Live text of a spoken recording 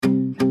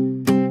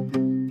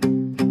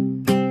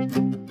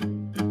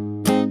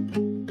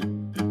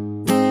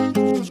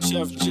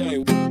Jeff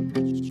J.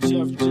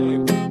 Jeff J.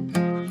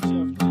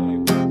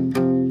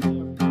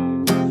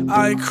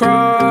 I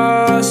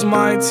cross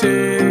my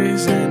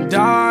T's and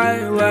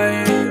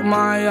dilate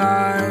my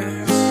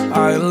eyes.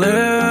 I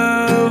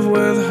live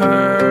with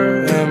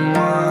her in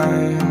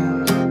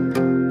mind.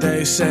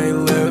 They say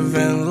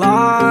living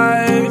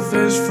life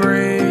is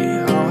free.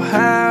 I'll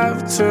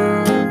have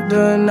to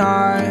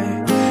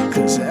deny,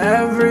 'cause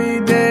every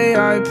day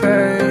I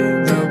pay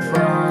the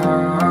price.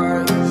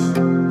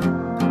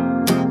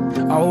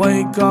 I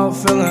wake up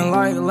feeling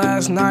like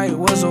last night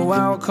was a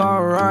wild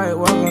card ride.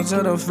 Welcome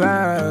to the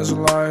fast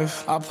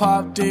life. I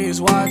pop these,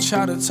 watch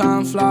how the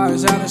time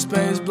flies. Outer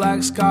space,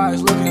 black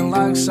skies, looking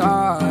like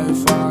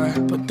sci-fi.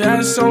 But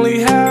that's only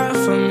half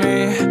of me.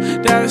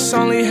 That's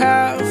only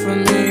half of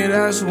me.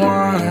 That's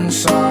one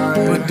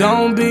side. But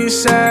don't be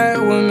sad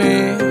with me,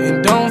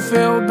 and don't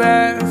feel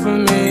bad for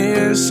me.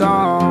 It's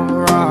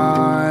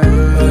alright.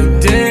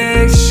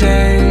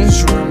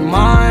 Addictions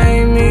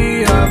remind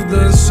me of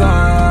the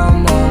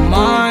summer.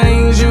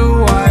 Mind you,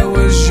 I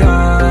was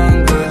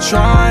younger,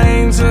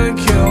 trying to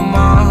kill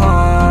my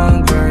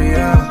hunger,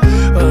 yeah.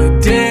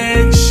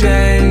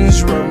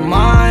 Addictions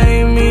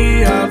remind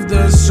me of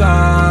the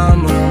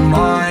summer.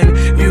 Mind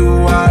you,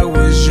 I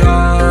was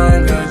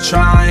younger,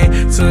 trying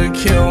to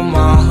kill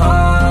my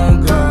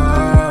hunger.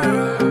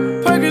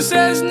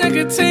 Percocets,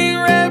 nicotine,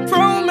 red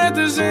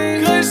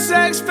promethazine. Good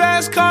sex,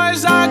 fast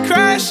cars, I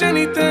crash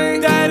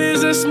anything. That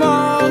is a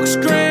smoke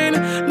screen.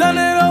 None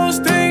of those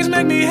things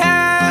make me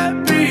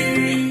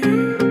happy.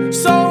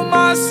 Sold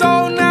my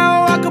soul,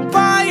 now I could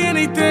buy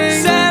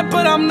anything. Sad,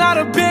 but I'm not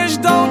a bitch,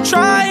 don't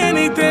try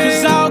anything.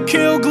 'Cause I'll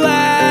kill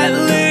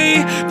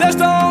gladly. That's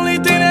the only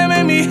thing that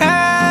made me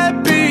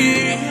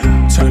happy.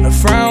 Turn the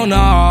frown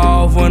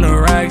off when the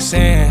rack's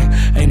in.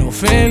 Ain't no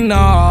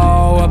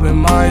fentanyl up in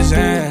my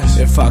zans.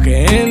 If I could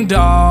end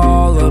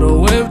all of the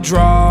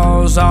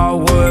withdrawals, I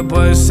would,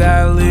 but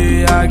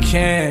sadly I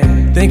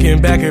can't. Thinking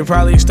back, it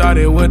probably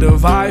started with the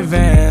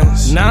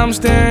Vyvanse. Now I'm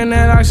staring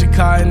at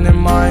Oxycontin in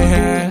my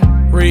hand.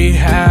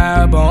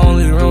 Rehab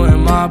only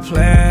ruined my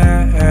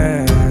plans.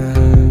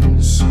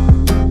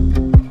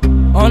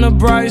 On the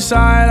bright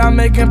side, I'm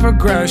making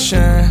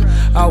progression.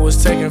 I was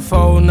taking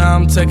 4, now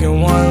I'm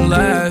taking 1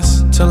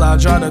 less. Till I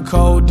dry the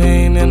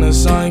codeine in the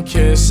sun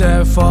kiss.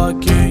 Said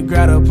fuck it,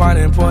 grab a pint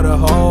and pour the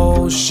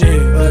whole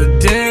shit.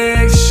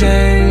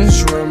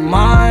 Addictions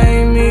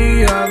remind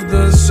me of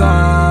the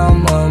sun.